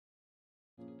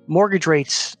mortgage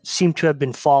rates seem to have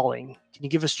been falling. Can you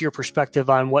give us your perspective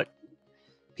on what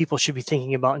people should be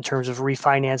thinking about in terms of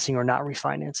refinancing or not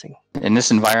refinancing? In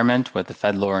this environment with the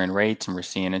Fed lowering rates and we're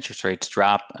seeing interest rates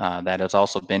drop, that has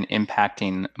also been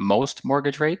impacting most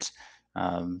mortgage rates.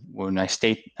 When I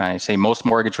say most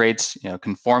mortgage rates,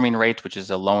 conforming rates, which is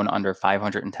a loan under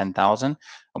 510,000,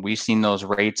 we've seen those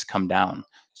rates come down.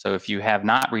 So if you have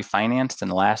not refinanced in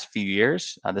the last few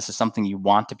years, this is something you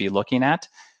want to be looking at.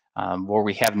 Where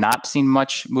we have not seen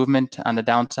much movement on the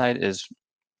downside is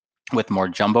with more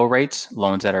jumbo rates,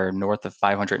 loans that are north of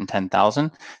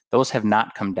 510,000, those have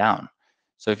not come down.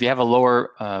 So if you have a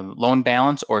lower loan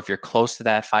balance, or if you're close to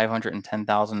that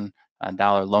 $510,000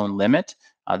 loan limit,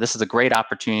 this is a great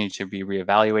opportunity to be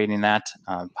reevaluating that,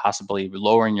 possibly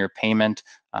lowering your payment,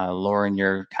 lowering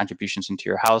your contributions into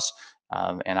your house,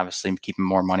 and obviously keeping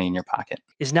more money in your pocket.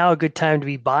 Is now a good time to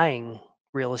be buying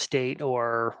real estate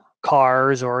or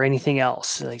cars or anything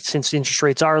else? Like, since interest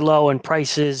rates are low and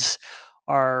prices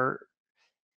are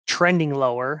trending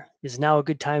lower, is now a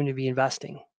good time to be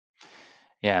investing?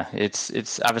 Yeah,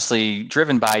 it's obviously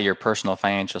driven by your personal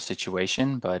financial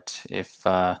situation, but if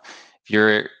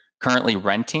you're currently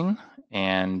renting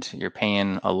and you're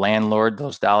paying a landlord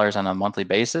those dollars on a monthly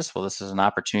basis, well, this is an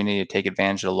opportunity to take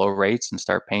advantage of the low rates and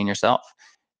start paying yourself.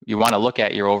 You want to look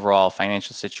at your overall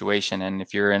financial situation, and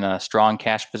if you're in a strong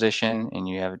cash position and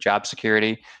you have job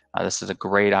security, this is a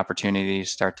great opportunity to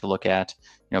start to look at,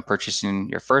 purchasing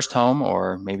your first home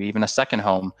or maybe even a second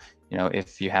home,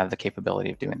 if you have the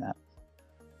capability of doing that.